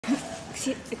For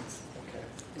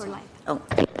life. Oh,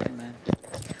 amen.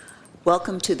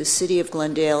 Welcome to the City of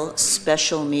Glendale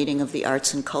special meeting of the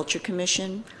Arts and Culture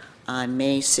Commission on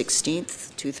May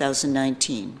 16th,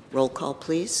 2019. Roll call,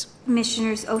 please.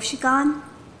 Commissioners Oshigan?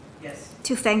 Yes.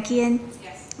 Tufenkian?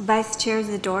 Yes. Vice Chair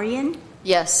Zadorian?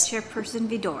 Yes. Chairperson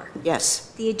Vidor?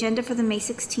 Yes. The agenda for the May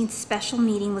 16th special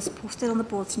meeting was posted on the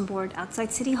bulletin board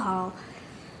outside City Hall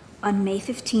on May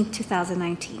 15th,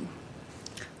 2019.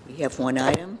 We have one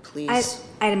item, please.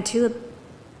 Item 2,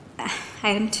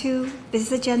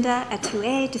 business agenda at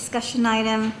 2A, discussion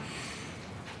item,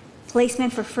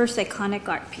 placement for first iconic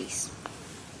art piece.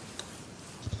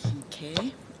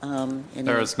 Okay.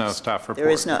 There is no staff report. There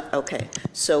is no, okay.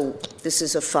 So this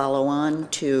is a follow-on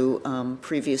to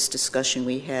previous discussion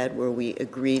we had where we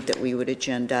agreed that we would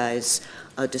agendize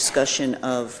a discussion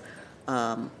of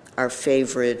our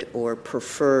favorite or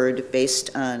preferred,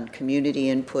 based on community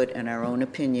input and our own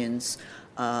opinions,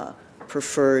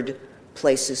 preferred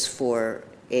places for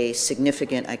a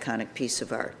significant iconic piece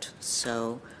of art.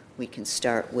 So we can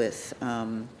start with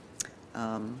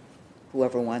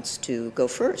whoever wants to go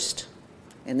first.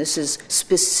 And this is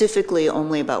specifically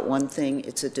only about one thing.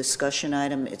 It's a discussion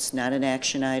item. It's not an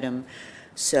action item.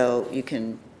 So you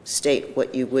can state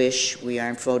what you wish. We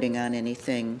aren't voting on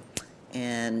anything.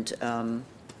 And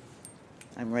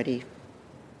I'm ready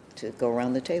to go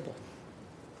around the table.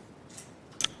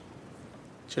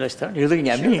 Should I start? You're looking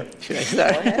at me. Should I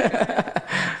start? Go ahead.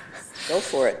 Go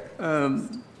for it.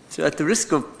 So at the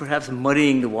risk of perhaps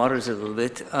muddying the waters a little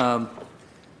bit,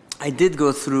 I did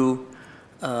go through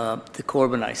the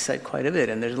Corbinite site quite a bit,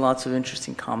 and there's lots of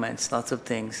interesting comments, lots of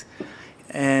things.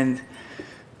 And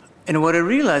what I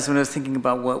realized when I was thinking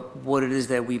about what it is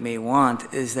that we may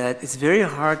want is that it's very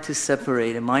hard to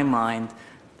separate, in my mind,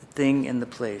 the thing and the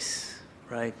place,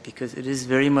 right? Because it is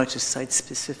very much a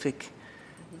site-specific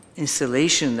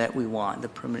installation that we want, the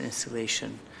permanent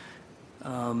installation.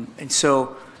 And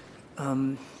so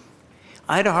I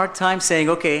had a hard time saying,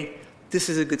 okay, this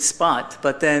is a good spot,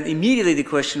 but then immediately the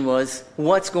question was,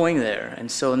 what's going there? And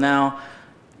so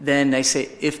then I say,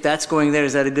 if that's going there,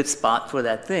 is that a good spot for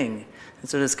that thing? And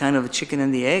so this kind of a chicken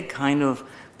and the egg kind of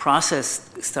process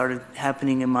started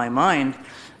happening in my mind,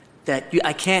 that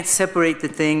I can't separate the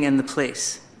thing and the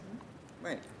place.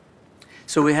 Right.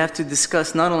 So we have to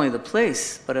discuss not only the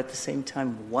place, but at the same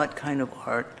time, what kind of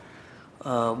art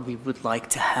we would like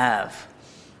to have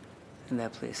in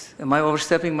that place. Am I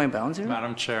overstepping my bounds here?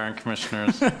 Madam Chair and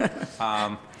Commissioners.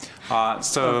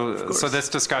 So this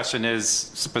discussion is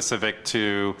specific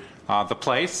to the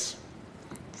place.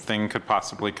 Thing could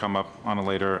possibly come up on a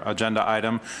later agenda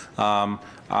item.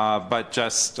 But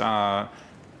just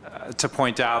to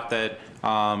point out that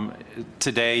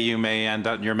today you may end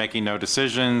up, you're making no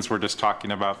decisions. We're just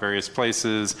talking about various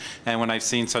places. And when I've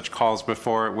seen such calls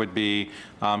before, it would be,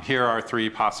 here are 3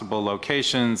 possible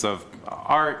locations of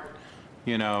art,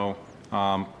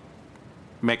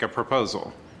 make a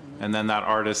proposal. And then that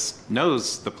artist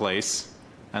knows the place,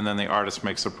 and then the artist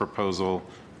makes a proposal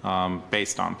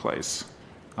based on place.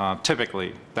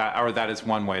 Typically, that is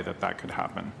one way that could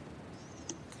happen.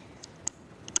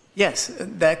 Yes,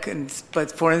 that can,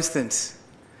 but for instance,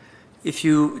 if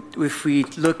we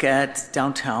look at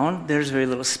downtown, there's very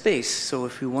little space. So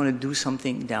if you want to do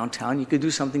something downtown, you could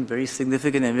do something very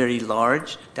significant and very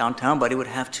large downtown, but it would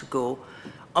have to go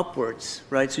upwards,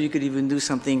 right? So you could even do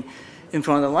something in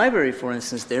front of the library, for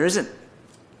instance. There isn't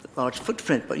a large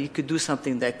footprint, but you could do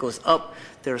something that goes up.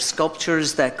 There are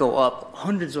sculptures that go up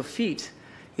hundreds of feet,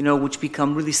 which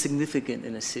become really significant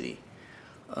in a city.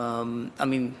 I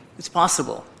mean, it's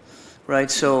possible,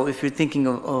 right? So if you're thinking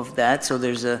of that, so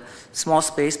there's a small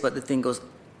space, but the thing goes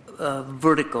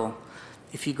vertical.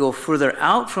 If you go further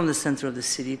out from the center of the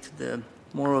city to the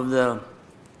more of the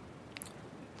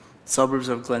suburbs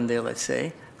of Glendale, let's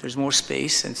say, there's more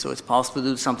space, and so it's possible to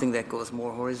do something that goes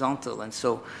more horizontal. And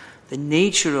so the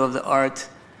nature of the art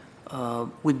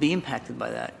would be impacted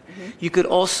by that. Mm-hmm. You could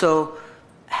also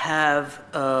have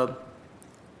a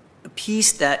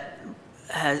piece that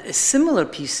has similar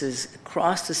pieces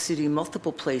across the city,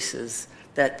 multiple places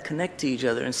that connect to each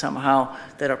other and somehow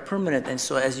that are permanent. And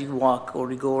so as you walk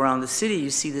or you go around the city, you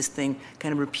see this thing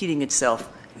kind of repeating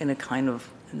itself in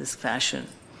this fashion.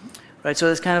 Right,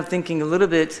 so it's kind of thinking a little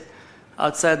bit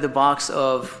outside the box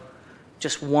of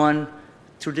just one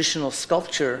traditional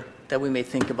sculpture that we may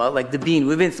think about, like the bean.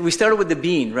 We started with the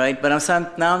bean, right? But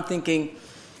now I'm thinking,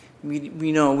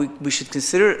 we should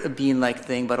consider a bean-like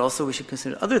thing, but also we should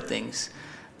consider other things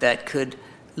that could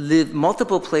live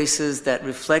multiple places that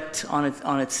reflect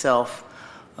on itself,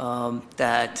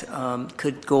 that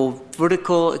could go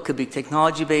vertical. It could be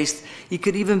technology-based. It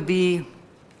could even be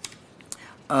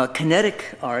kinetic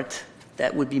art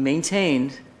that would be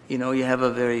maintained, you have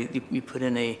you put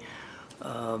in a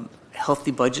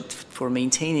healthy budget for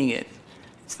maintaining it.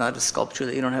 It's not a sculpture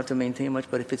that you don't have to maintain much,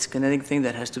 but if it's a kinetic thing,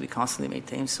 that has to be constantly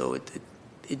maintained. So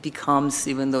it becomes,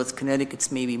 even though it's kinetic,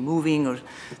 it's maybe moving or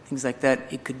things like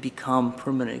that, it could become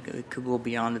permanent. It could go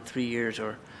beyond the 3 years,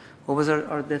 or what was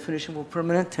our definition for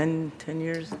permanent? 10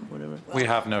 years, whatever? We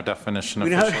have no definition We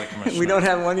don't officially, have, Commissioner. we don't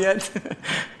have one yet?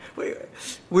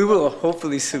 We will,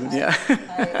 hopefully soon, yeah.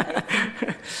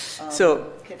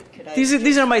 So, Could I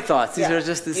these are my thoughts. These Yeah. are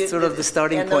just You- sort of the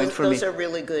starting and point for me. Those are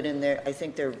really good, and I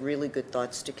think they're really good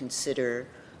thoughts to consider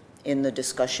in the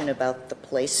discussion about the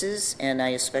places. And I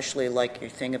especially like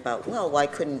your thing about, well, why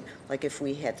couldn't, like if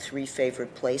we had 3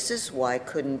 favorite places, why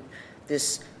couldn't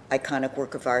this iconic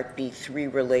work of art be 3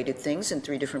 related things in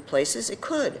 3 different places? It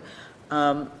could.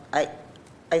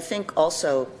 I think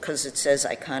also, because it says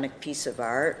iconic piece of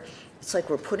art, it's like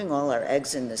we're putting all our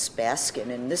eggs in this basket,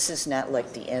 and this is not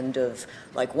like the end of,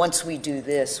 like, once we do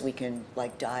this, we can,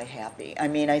 like, die happy. I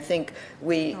mean, I think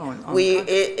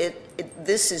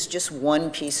this is just one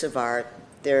piece of art.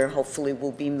 There hopefully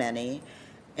will be many,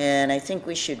 and I think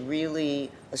we should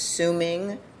really,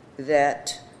 assuming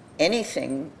that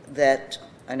anything that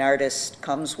an artist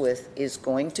comes with is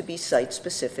going to be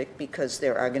site-specific, because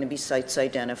there are going to be sites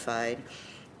identified.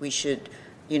 We should,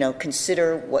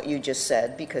 consider what you just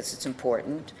said, because it's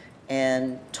important,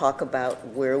 and talk about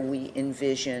where we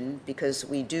envision, because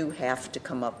we do have to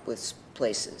come up with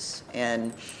places.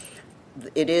 And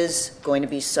it is going to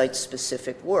be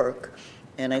site-specific work,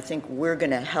 and I think we're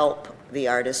going to help the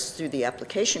artists through the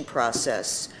application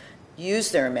process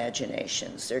use their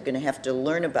imaginations. They're going to have to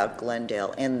learn about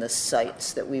Glendale and the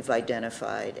sites that we've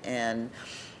identified, and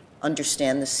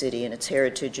understand the city and its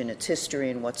heritage and its history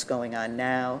and what's going on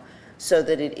now, so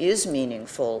that it is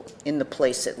meaningful in the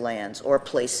place it lands, or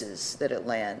places that it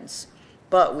lands.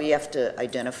 But we have to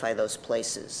identify those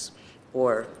places,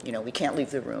 or we can't leave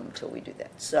the room until we do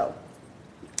that. So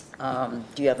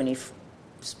do you have any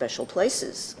special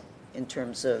places in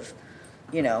terms of,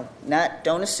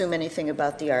 don't assume anything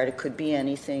about the art. It could be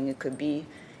anything, it could be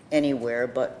anywhere,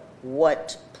 but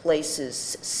what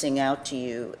places sing out to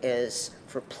you as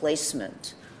for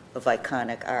placement of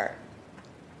iconic art?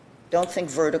 Don't think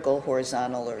vertical,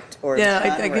 horizontal, or Yeah,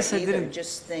 genre I guess I either. didn't-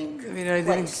 Just think I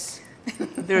place.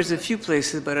 There's a few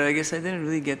places, but I guess I didn't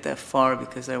really get that far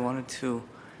because I wanted to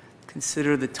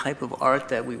consider the type of art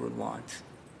that we would want.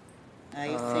 I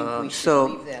think we should So,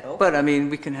 leave that open. but I mean,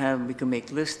 we can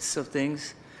make lists of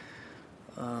things.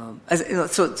 As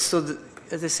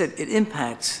I said, it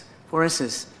impacts. For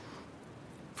instance,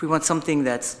 if we want something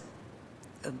that's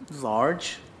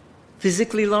large,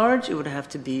 physically large, it would have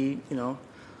to be,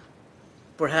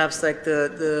 perhaps like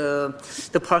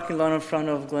the parking lot in front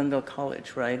of Glendale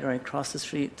College, right across the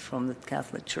street from the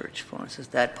Catholic Church, for instance,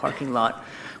 that parking lot,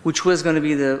 which was going to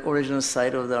be the original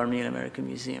site of the Armenian American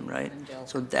Museum, right? Glendale.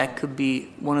 So that could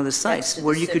be one of the sites Next to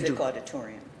where the you could Civic do,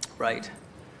 Auditorium. right?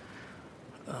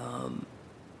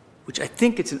 Which I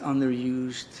think it's an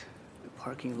underused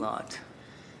parking lot.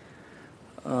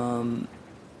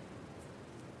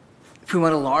 If we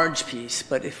want a large piece,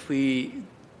 but if we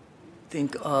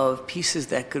think of pieces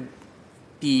that could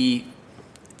be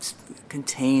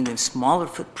contained in smaller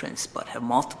footprints but have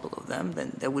multiple of them,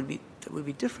 then that would be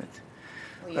different.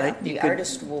 Well, yeah, right? the You could-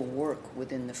 artist will work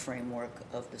within the framework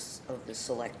of the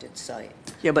selected site.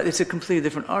 Yeah, but it's a completely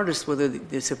different artist whether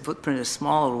it's a footprint is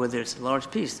small or whether it's a large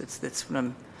piece. That's what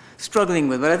I'm struggling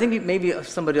with. But I think maybe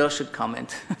somebody else should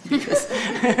comment. because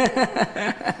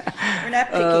We're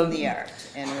not picking the art,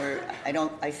 and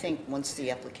I think once the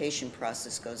application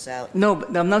process goes out, No,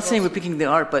 but I'm not saying we're picking the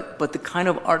art, but the kind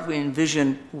of art we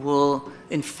envision will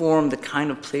inform the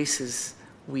kind of places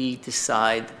we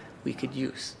decide we could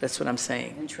use. That's what I'm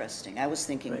saying. interesting. I was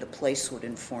thinking the place would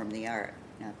inform the art,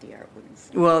 not the art would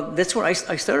inform. Well, that's where I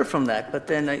started from that, but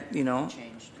then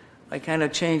Changed. I kind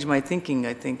of changed my thinking,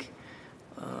 I think.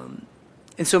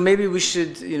 And so maybe we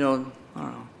should, I don't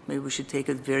know, maybe we should take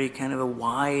a very kind of a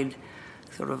wide,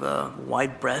 sort of a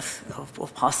wide breadth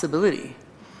of possibility.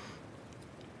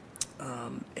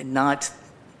 And not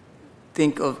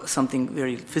think of something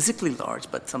very physically large,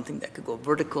 but something that could go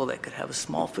vertical, that could have a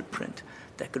small footprint,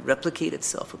 that could replicate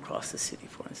itself across the city,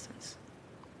 for instance.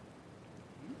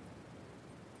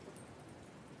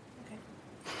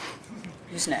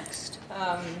 Who's next?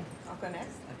 I'll go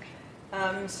next.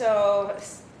 So,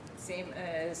 same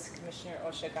as Commissioner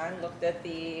Oshagan, looked at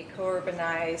the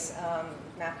co-urbanized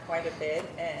map quite a bit,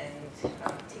 and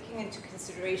taking into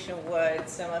consideration what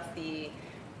some of the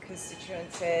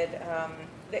constituents said,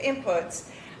 the inputs,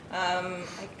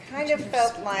 I kind of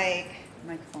felt like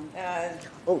Microphone.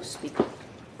 Oh, speak up.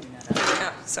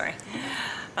 Oh, sorry.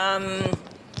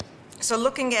 So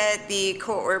looking at the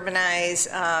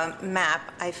co-urbanized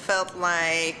map, I felt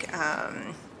like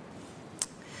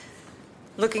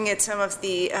looking at some of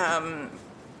the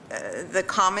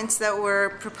comments that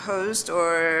were proposed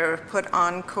or put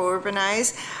on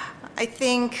co-urbanized, I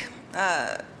think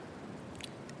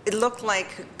it looked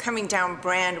like coming down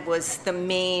Brand was the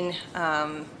main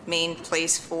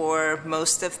place for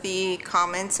most of the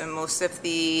comments and most of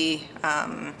the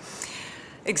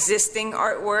existing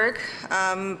artwork.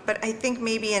 But I think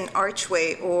maybe an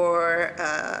archway or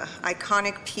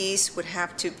iconic piece would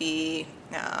have to be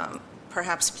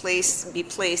perhaps be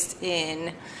placed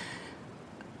in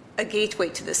a gateway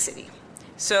to the city.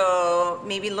 So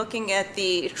maybe looking at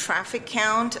the traffic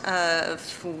count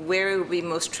of where it would be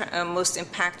most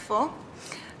impactful.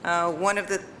 One of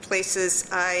the places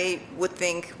I would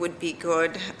think would be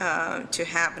good to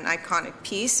have an iconic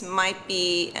piece might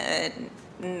be at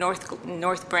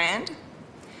North Brand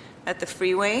at the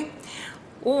freeway,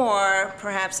 or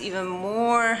perhaps even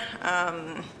more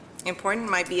important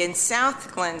might be in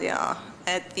South Glendale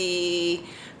at the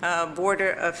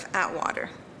border of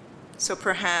Atwater. So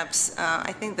perhaps,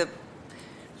 I think the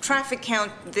traffic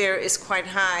count there is quite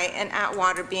high, and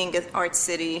Atwater being an art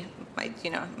city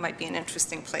might be an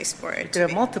interesting place for it. You could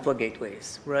have multiple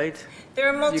gateways, right? There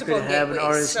are multiple You could have an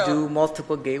gateways, artist do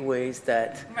multiple gateways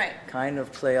that Right. kind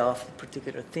of play off a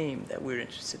particular theme that we're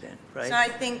interested in, right? So I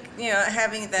think,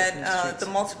 having that, Different streets.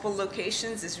 the multiple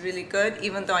locations is really good,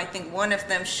 even though I think one of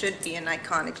them should be an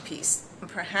iconic piece. And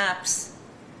perhaps,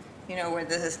 where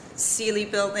the Sealy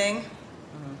building,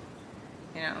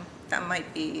 that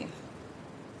might be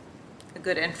a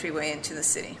good entryway into the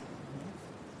city.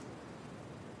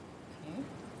 Okay,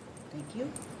 thank you.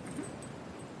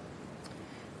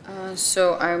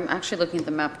 So I'm actually looking at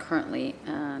the map currently,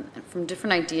 and from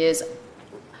different ideas,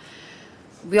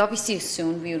 we obviously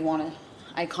assumed we would want an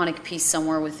iconic piece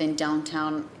somewhere within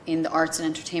downtown in the arts and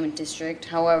entertainment district.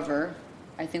 However,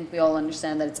 I think we all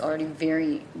understand that it's already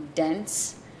very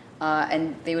dense,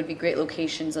 and they would be great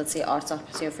locations, let's say Arts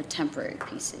Officio, for temporary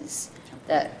pieces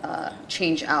that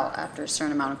change out after a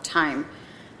certain amount of time.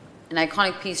 An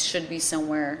iconic piece should be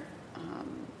somewhere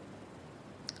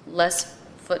less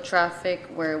foot traffic,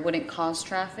 where it wouldn't cause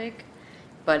traffic,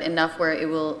 but enough where it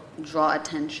will draw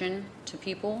attention to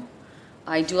people.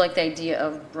 I do like the idea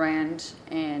of Brand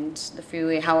and the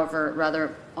freeway, however,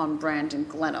 rather on Brand and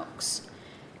Glen Oaks.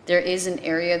 There is an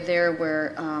area there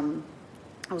where,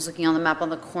 I was looking on the map on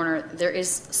the corner, there is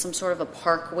some sort of a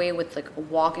parkway with like a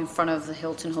walk in front of the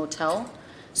Hilton Hotel.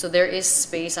 So there is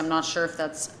space. I'm not sure if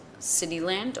that's city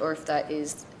land or if that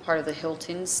is part of the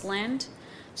Hilton's land.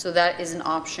 So that is an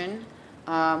option.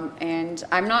 And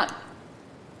I'm not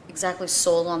exactly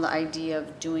sold on the idea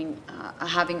of doing,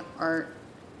 having art,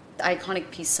 the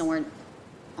iconic piece somewhere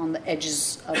on the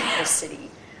edges of the city.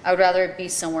 I would rather it be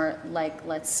somewhere like,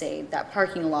 let's say, that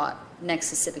parking lot next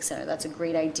to Civic Center. That's a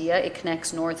great idea. It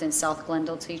connects North and South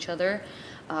Glendale to each other.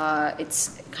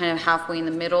 It's kind of halfway in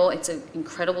the middle. It's an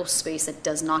incredible space that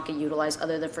does not get utilized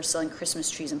other than for selling Christmas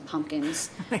trees and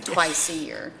pumpkins twice a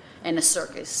year, and a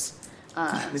circus.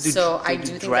 So I do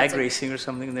think drag that's racing or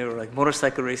something. They were like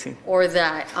motorcycle racing. or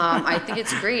that. I think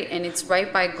it's great, and it's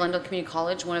right by Glendale Community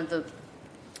College, one of the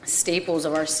staples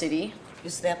of our city.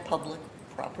 Is that public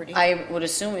property? I would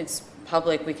assume it's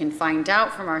public. We can find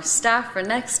out from our staff for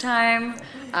next time.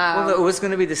 Well, it was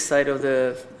going to be the site of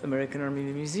the American Army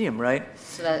Museum, right?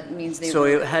 So that means they. So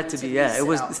were it had to going be, yeah, lease it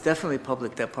was, out. it's definitely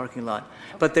public, that parking lot.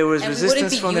 But there was And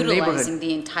resistance from the we wouldn't be utilizing neighborhood.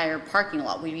 the entire parking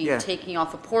lot. We'd be Yeah. taking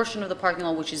off a portion of the parking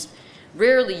lot, which is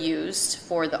rarely used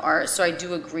for the art. So I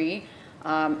do agree.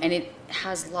 And it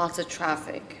has lots of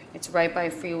traffic. It's right by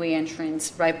a freeway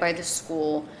entrance, right by the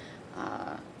school.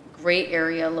 Great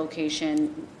area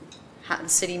location. The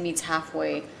city meets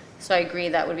halfway. So I agree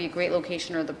that would be a great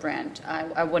location, or the Brand.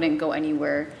 I wouldn't go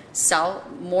anywhere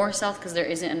more south, because there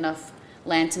isn't enough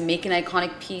land to make an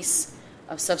iconic piece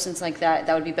of substance like that.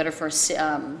 That would be better for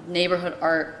neighborhood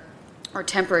art or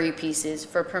temporary pieces.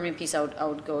 For a permanent piece, I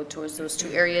would go towards those two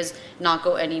areas, not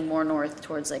go any more north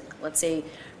towards, like, let's say,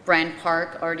 Brand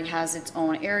Park already has its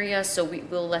own area, so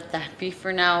we'll let that be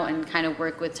for now and kind of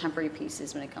work with temporary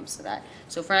pieces when it comes to that.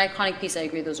 So for an iconic piece, I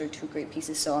agree those are two great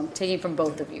pieces, so I'm taking from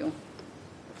both of you.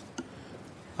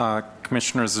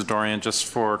 Commissioner Zadorian, just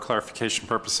for clarification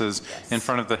purposes, in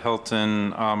front of the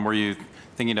Hilton, were you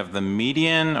thinking of the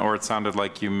median, or it sounded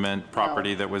like you meant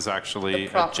property that was actually The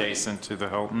property. adjacent to the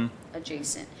Hilton?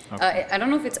 Adjacent. Okay. I don't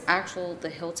know if it's actual the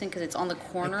Hilton, because it's on the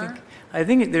corner. I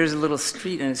think there's a little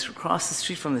street, and it's across the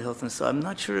street from the Hilton, so I'm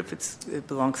not sure if it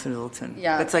belongs to the Hilton.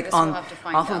 Yeah, It's I like guess we'll on, have to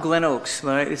find off of out. Glen Oaks,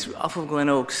 right? It's off of Glen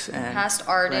Oaks and. Past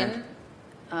Arden,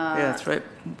 Grand. Yeah, it's right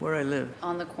where I live.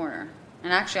 on the corner.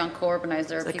 And actually on Co-Urbanize,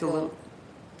 there are It's like a people little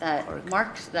that park.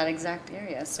 marked that exact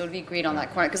area. So it'd be great on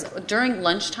that corner. Because during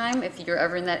lunchtime, if you're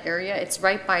ever in that area, it's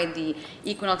right by the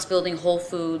Equinox Building, Whole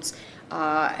Foods,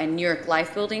 and New York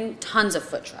Life Building. Tons of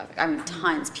foot traffic. I mean,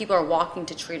 tons. People are walking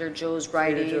to Trader Joe's,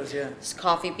 Rite Aid, Joe's, yeah.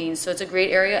 Coffee Beans. So it's a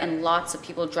great area and lots of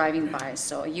people driving by.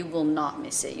 So you will not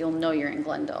miss it. You'll know you're in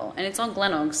Glendale. And it's on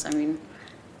Glen Oaks. I mean,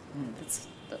 it's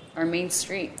our main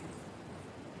street.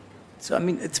 So, I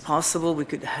mean, it's possible we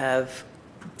could have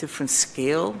different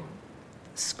scale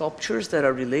sculptures that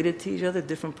are related to each other,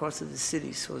 different parts of the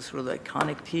city. So it's sort of the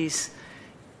iconic piece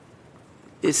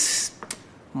is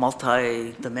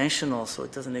multi-dimensional, so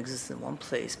it doesn't exist in one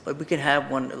place. But we can have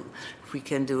one, if we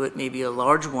can do it, maybe a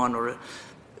large one, or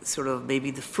sort of maybe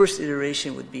the first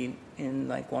iteration would be in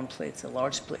like one place, a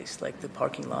large place, like the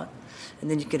parking lot.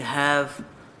 And then you can have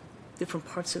different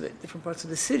parts of it, different parts of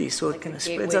the city, so it Like kind the of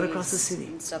spreads out across the gateways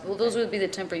city. and stuff. Well, those would be the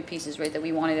temporary pieces, right, that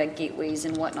we wanted at gateways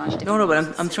and whatnot. No, but I'm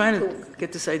different trying places. to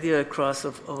get this idea across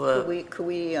of a Could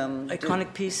we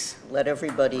iconic piece. let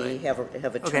everybody Right. have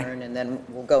a Okay. turn, and then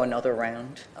we'll go another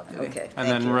round? Okay, And thank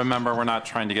then you. remember, we're not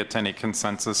trying to get to any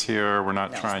consensus here. We're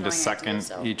not No. trying to Just throwing second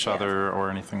ideas out. each Yeah. other or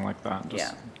anything like that.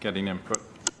 Just Yeah. getting input.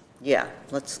 Yeah,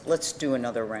 let's do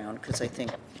another round, because I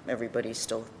think everybody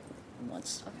still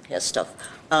has stuff.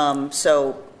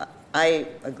 So I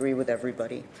agree with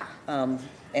everybody. And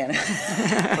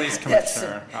Please,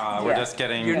 Commissioner. We're yeah. just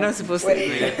getting. You're not supposed to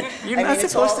agree. You're I not mean,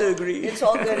 it's supposed all- to agree. It's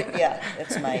all good, yeah,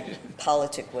 that's my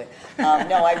politic way.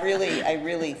 No, I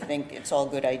really think it's all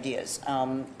good ideas.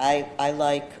 I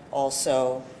like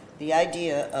also the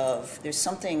idea of, there's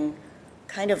something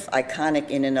kind of iconic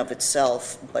in and of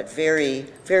itself, but very,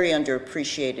 very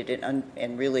underappreciated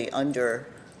and really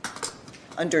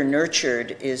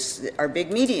under-nurtured is our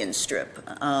big median strip.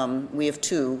 We have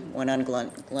two, one on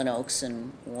Glen Oaks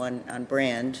and one on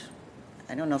Brand.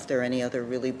 I don't know if there are any other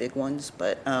really big ones,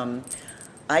 but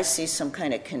I see some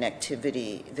kind of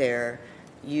connectivity there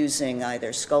using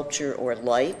either sculpture or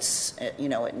lights, at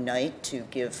night to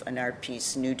give an art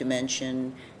piece new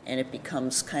dimension, and it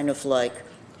becomes kind of like,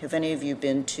 have any of you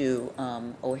been to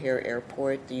O'Hare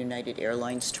Airport, the United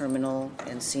Airlines terminal,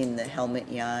 and seen the Helmut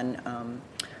Jan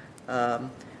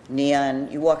neon?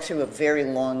 You walk through a very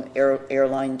long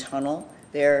airline tunnel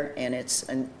there, and it's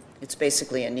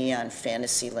basically a neon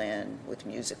fantasy land with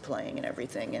music playing and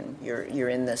everything, and you're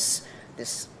in this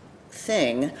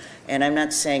thing. And I'm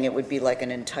not saying it would be like an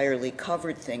entirely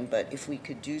covered thing, but if we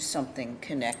could do something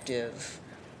connective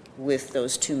with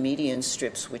those two median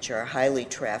strips, which are highly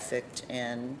trafficked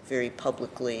and very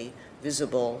publicly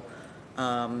visible,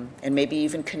 and maybe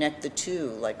even connect the two,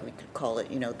 like we could call it,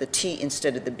 the T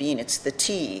instead of the bean, it's the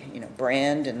T,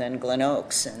 Brand and then Glen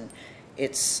Oaks, and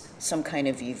it's some kind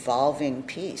of evolving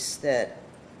piece that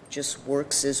just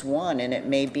works as one, and it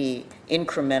may be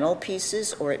incremental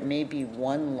pieces, or it may be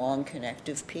one long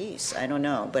connective piece. I don't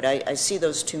know, but I see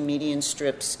those two median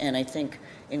strips, and I think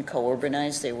in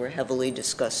Co-Urbanize they were heavily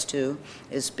discussed too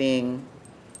as being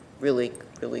really,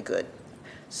 really good.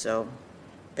 So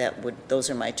those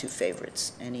are my two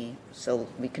favorites. So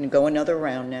we can go another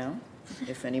round now,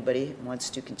 if anybody wants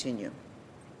to continue.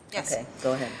 Yes. Okay,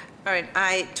 go ahead. All right,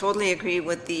 I totally agree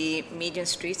with the median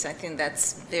streets. I think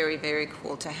that's very, very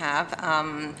cool to have.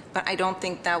 But I don't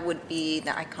think that would be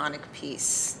the iconic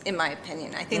piece, in my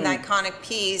opinion. I think the iconic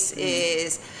piece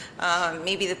is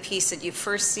maybe the piece that you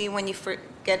first see when you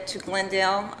get to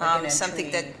Glendale, Like an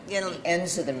something that, entry, the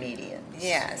ends of the medians.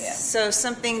 yes. Yeah. So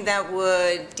something that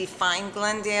would define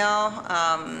Glendale.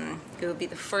 It would be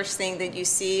the first thing that you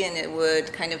see, and it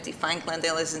would kind of define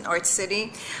Glendale as an art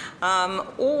city.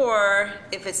 Or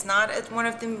if it's not at one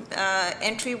of the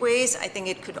entryways, I think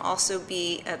it could also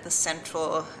be at the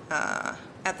central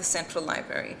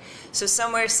library. So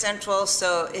somewhere central,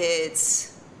 so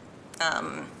it's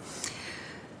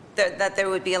that there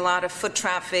would be a lot of foot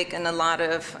traffic and a lot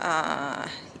of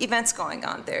events going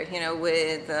on there,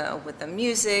 with the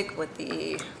music, with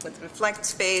Reflect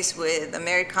Space, with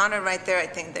Americana right there. I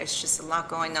think there's just a lot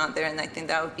going on there, and I think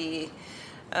that would be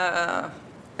a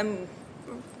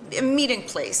meeting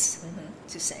place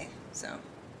to say. So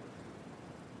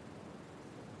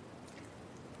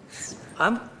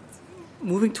I'm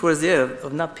moving towards the idea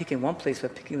of not picking one place,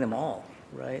 but picking them all,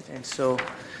 right? And so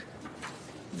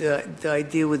the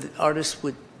idea with artists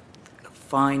would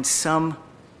find some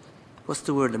what's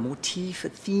the word, a motif, a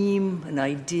theme, an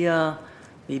idea,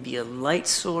 maybe a light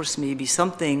source, maybe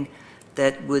something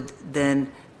that would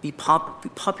then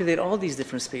populate all these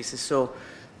different spaces. So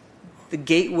the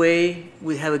gateway,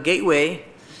 we have a gateway.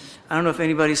 I don't know if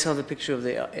anybody saw the picture of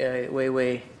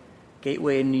the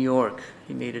gateway in New York.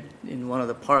 He made it in one of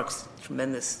the parks.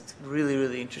 Tremendous, really,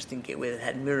 really interesting gateway that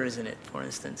had mirrors in it, for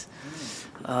instance.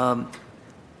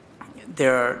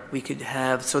 We could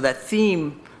have, so that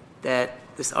theme that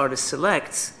this artist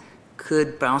selects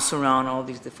could bounce around all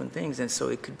these different things. And so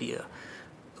it could be a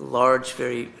large,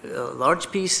 very large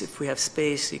piece if we have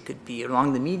space. It could be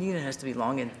along the median. It has to be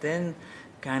long and thin.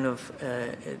 Kind of,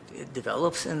 it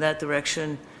develops in that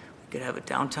direction. We could have it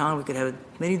downtown. We could have it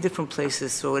many different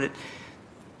places. So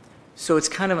it's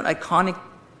kind of an iconic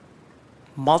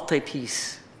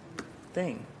multi-piece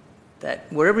thing that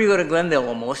wherever you go to Glendale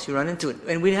almost, you run into it.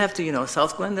 And we have to,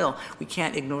 South Glendale, we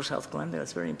can't ignore South Glendale.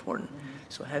 It's very important.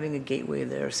 So having a gateway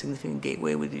there, a significant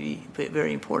gateway would be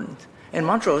very important. And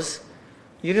Montrose,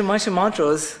 you didn't mention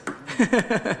Montrose.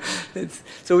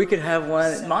 So we could have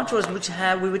one, Montrose,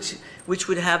 which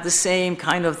would have the same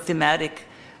kind of thematic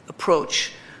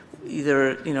approach,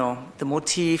 either, the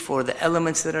motif or the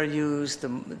elements that are used,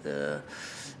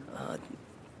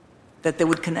 that they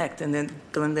would connect, and then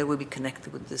Glendale would be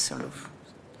connected with this sort of,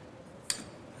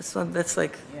 that's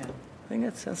like, Yeah. I think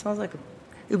that sounds like,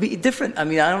 it would be different. I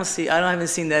haven't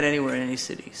seen that anywhere in any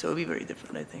city, so it would be very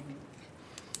different, I think.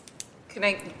 Can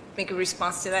I make a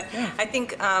response to that? Yeah. I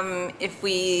think if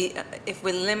we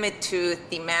limit to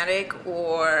thematic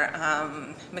or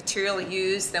material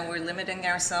use, then we're limiting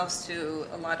ourselves to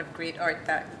a lot of great art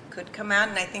that could come out.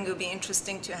 And I think it would be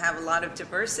interesting to have a lot of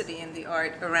diversity in the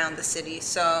art around the city.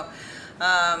 So,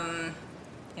 I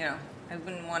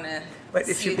wouldn't want to. But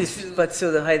if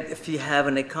you have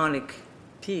an iconic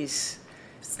piece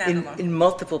standalone. in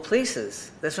multiple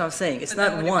places, that's what I'm saying. It's But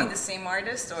then not would one. it be the same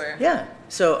artist, or? Yeah.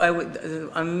 So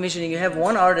I'm envisioning you have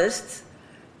one artist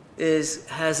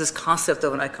has this concept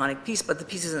of an iconic piece, but the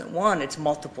piece isn't one, it's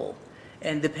multiple.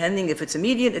 And depending if it's a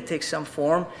median, it takes some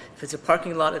form. If it's a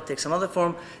parking lot, it takes some other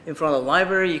form. In front of the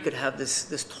library, you could have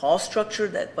this tall structure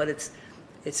but it's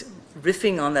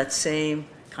riffing on that same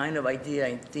kind of idea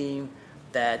and theme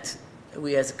that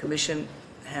we as a commission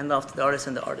hand off to the artist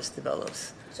and the artist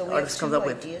develops. So The we have artist comes two up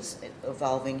with. ideas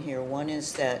evolving here. One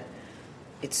is that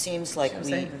it seems like That's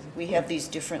what I'm saying. we have these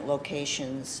different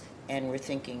locations, and we're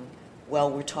thinking, well,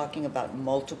 we're talking about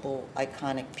multiple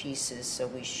iconic pieces, so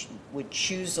we would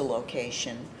choose a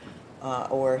location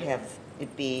or have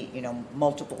it be,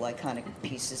 multiple iconic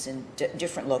pieces in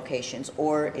different locations,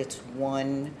 or it's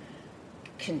one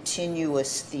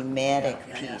continuous thematic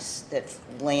piece that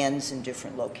lands in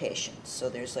different locations. So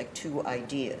there's like two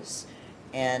ideas.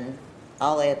 And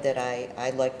I'll add that I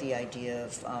like the idea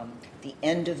of the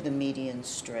end of the median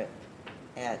strip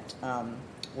at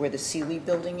where the Sealy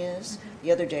building is.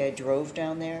 The other day I drove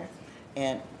down there,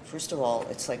 and first of all,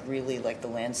 it's like really like the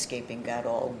landscaping got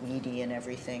all weedy and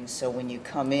everything. So when you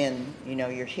come in,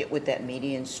 you're hit with that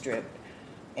median strip,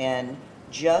 and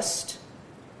just,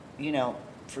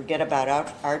 forget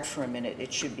about art for a minute.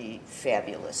 It should be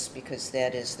fabulous, because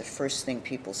that is the first thing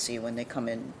people see when they come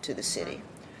into the city.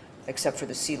 Except for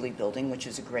the Sealy building, which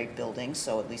is a great building,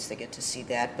 so at least they get to see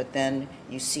that. But then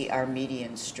you see our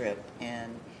median strip,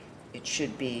 and it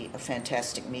should be a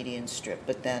fantastic median strip.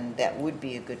 But then that would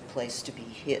be a good place to be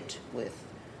hit with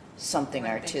something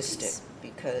One big artistic, piece.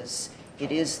 because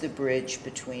it is the bridge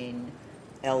between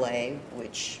LA,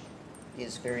 which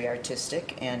is very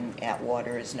artistic, and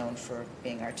Atwater is known for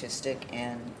being artistic,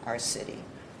 and our city.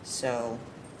 So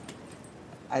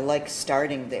I like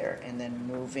starting there and then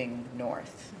moving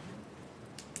north,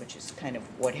 which is kind of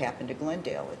what happened to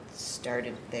Glendale. It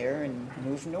started there and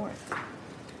moved north.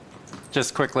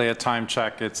 Just quickly, a time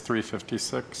check, it's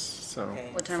 3:56, so Okay.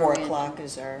 What time 4 are we in? o'clock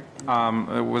is our.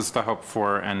 it was the hope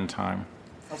for end time,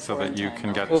 so that you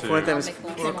can get Well, for to them, it's I'll make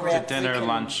We can lunch. wrap- dinner, we can-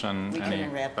 lunch, and we any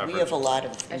can wrap. We have a beverages. lot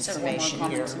of I just have one more information here.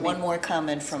 comment to make. One more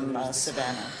comment from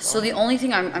Savannah. So the only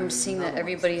thing I'm seeing that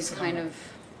everybody's kind of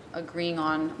agreeing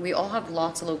on, we all have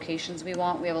lots of locations we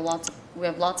want. We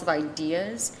have lots of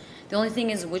ideas. The only thing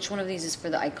is which one of these is for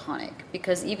the iconic,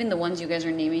 because even the ones you guys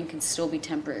are naming can still be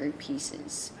temporary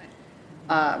pieces.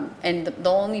 And the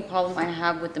only problem I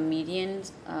have with the median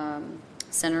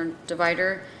center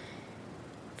divider,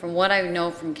 from what I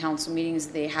know from council meetings,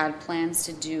 they had plans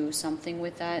to do something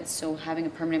with that. So having a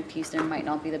permanent piece there might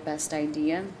not be the best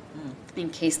idea in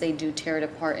case they do tear it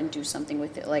apart and do something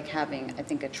with it, like having, I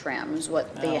think, a tram is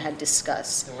what they had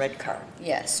discussed. The red car.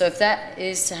 Yeah, so if that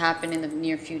is to happen in the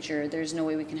near future, there's no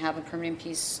way we can have a permanent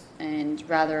piece and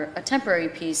rather a temporary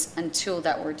piece until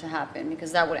that were to happen,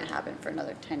 because that wouldn't happen for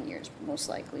another 10 years, most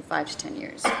likely, 5 to 10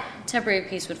 years. Temporary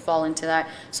piece would fall into that,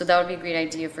 so that would be a great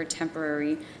idea for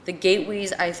temporary. The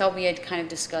gateways, I thought we had kind of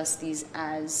discussed these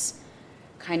as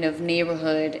kind of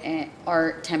neighborhood and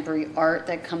art, temporary art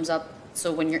that comes up,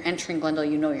 so when you're entering Glendale,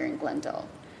 you know you're in Glendale.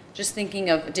 Just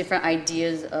thinking of different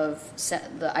ideas of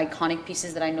the iconic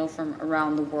pieces that I know from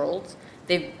around the world.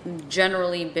 They've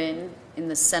generally been in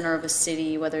the center of a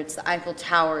city, whether it's the Eiffel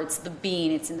Tower, it's the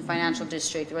Bean, it's in the financial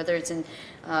district, whether it's in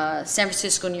San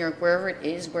Francisco, New York, wherever it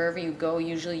is, wherever you go,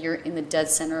 usually you're in the dead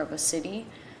center of a city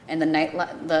and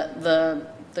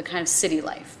the kind of city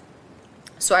life.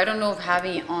 So I don't know if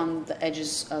having it on the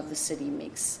edges of the city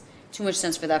makes too much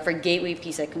sense for that. For a gateway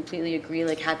piece, I completely agree,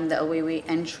 like having the away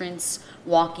entrance,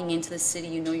 walking into the city,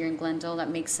 you know you're in Glendale, that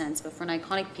makes sense. But for an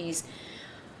iconic piece,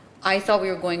 I thought we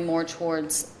were going more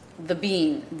towards the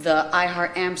Bean, the I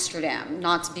Heart Amsterdam,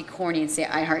 not to be corny and say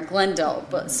I Heart Glendale,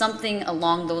 but something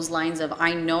along those lines of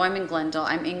I know I'm in Glendale,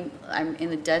 I'm in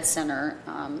the dead center,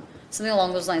 something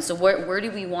along those lines. So where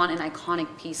do we want an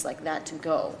iconic piece like that to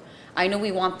go? I know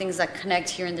we want things that connect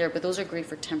here and there, but those are great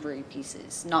for temporary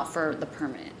pieces, not for the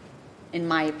permanent, in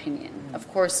my opinion. Of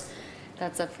course,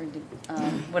 that's up for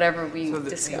whatever we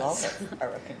discuss. Our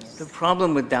opinions. The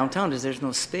problem with downtown is there's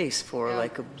no space for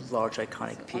like a large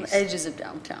iconic On piece. the edges of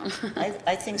downtown.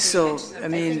 I think So, I I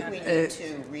mean, think we need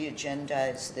to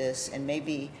re-agendize this, and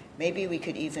maybe we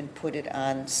could even put it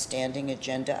on standing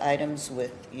agenda items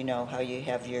with, you know, how you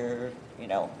have your, you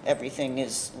know, everything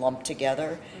is lumped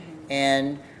together,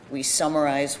 and we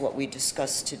summarize what we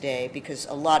discussed today, because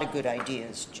a lot of good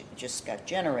ideas just got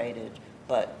generated,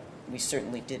 but we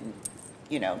certainly didn't,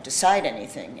 you know, decide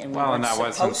anything, and we Well, and weren't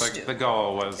that supposed wasn't to. the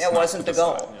goal, was That not wasn't to the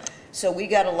goal. decide, yeah. So we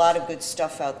got a lot of good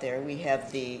stuff out there. We have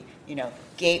the, you know,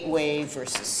 gateway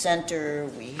versus center.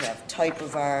 We have type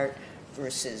of art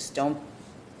versus don't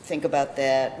think about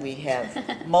that. We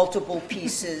have multiple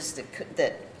pieces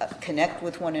that connect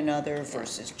with one another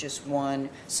versus just one.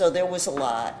 So there was a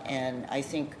lot, and I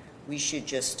think we should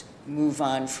just move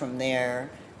on from there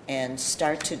and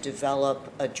start to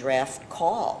develop a draft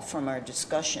call from our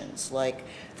discussions. Like,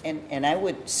 and I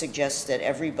would suggest that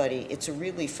everybody, it's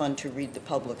really fun to read the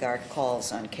public art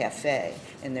calls on Cafe,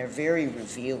 and they're very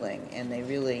revealing, and they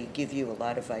really give you a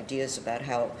lot of ideas about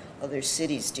how other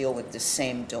cities deal with the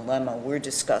same dilemma we're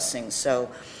discussing. So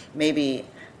maybe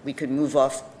we could move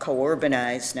off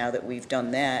co-urbanize now that we've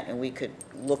done that, and we could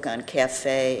look on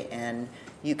Cafe, and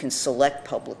you can select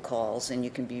public calls, and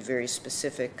you can be very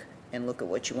specific and look at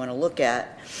what you want to look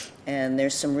at. And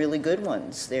there's some really good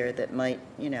ones there that might,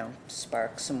 you know,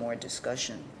 spark some more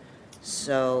discussion.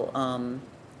 So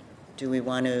do we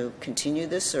want to continue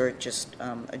this, or just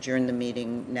adjourn the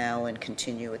meeting now and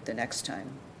continue it the next time?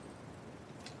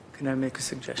 Can I make a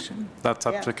suggestion? That's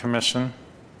up Yeah. to commission.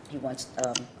 He wants,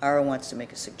 Ara wants to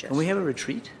make a suggestion. Can we have a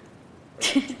retreat?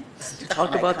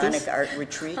 Talk about this? Iconic art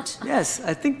retreat? Yes,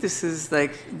 I think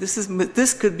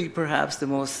this could be perhaps the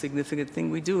most significant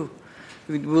thing we do.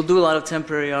 We'll do a lot of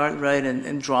temporary art, right,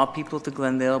 and draw people to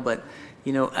Glendale, but,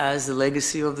 you know, as the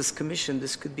legacy of this commission,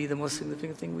 this could be the most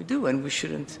significant thing we do, and we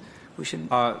shouldn't,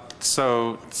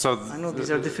 So I know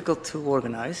these are difficult to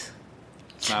organize.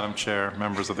 Madam Chair,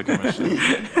 members of the commission.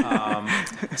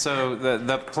 So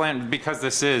the plan, because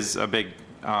this is a big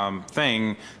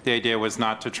thing, the idea was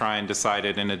not to try and decide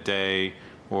it in a day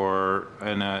or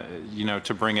in a, you know,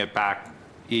 to bring it back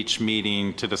each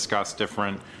meeting to discuss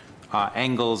different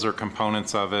angles or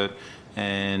components of it.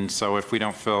 And so if we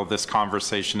don't feel this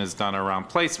conversation is done around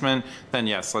placement, then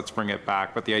yes, let's bring it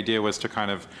back. But the idea was to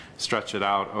kind of stretch it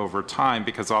out over time,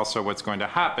 because also what's going to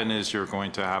happen is you're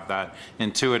going to have that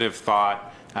intuitive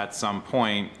thought at some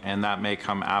point, and that may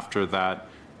come after that,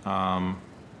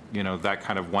 you know, that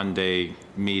kind of one-day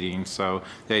meeting. So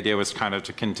the idea was kind of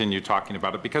to continue talking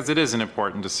about it, because it is an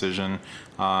important decision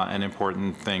and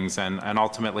important things, and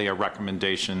ultimately a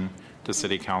recommendation to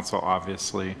City Council,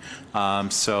 obviously.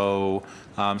 So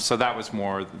that was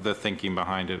more the thinking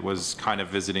behind it, was kind of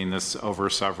visiting this over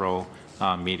several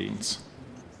meetings.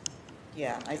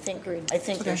 Yeah, I think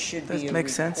there should be a That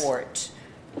makes sense. report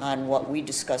on what we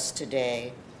discussed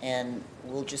today, and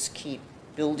we'll just keep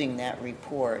building that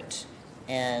report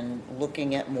and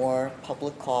looking at more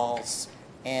public calls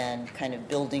and kind of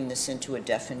building this into a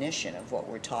definition of what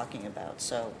we're talking about.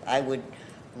 So I would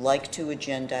like to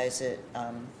agendize it,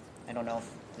 I don't know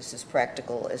if this is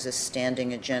practical, as a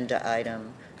standing agenda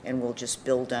item, and we'll just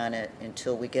build on it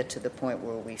until we get to the point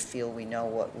where we feel we know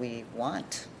what we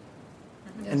want.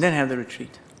 And then have the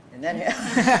retreat. And then,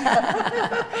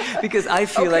 Because I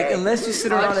feel like Okay. unless you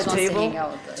sit Alex around the wants to table, hang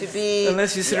out with us. to be.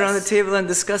 unless you sit around the yes. table and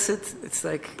discuss it, it's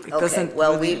like, it Okay, doesn't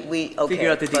well, really okay,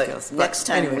 figure out the but details. But next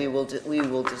time, anyway. we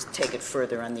will just take it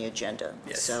further on the agenda.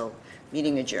 Yes. So,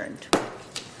 meeting adjourned.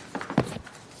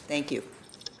 Thank you.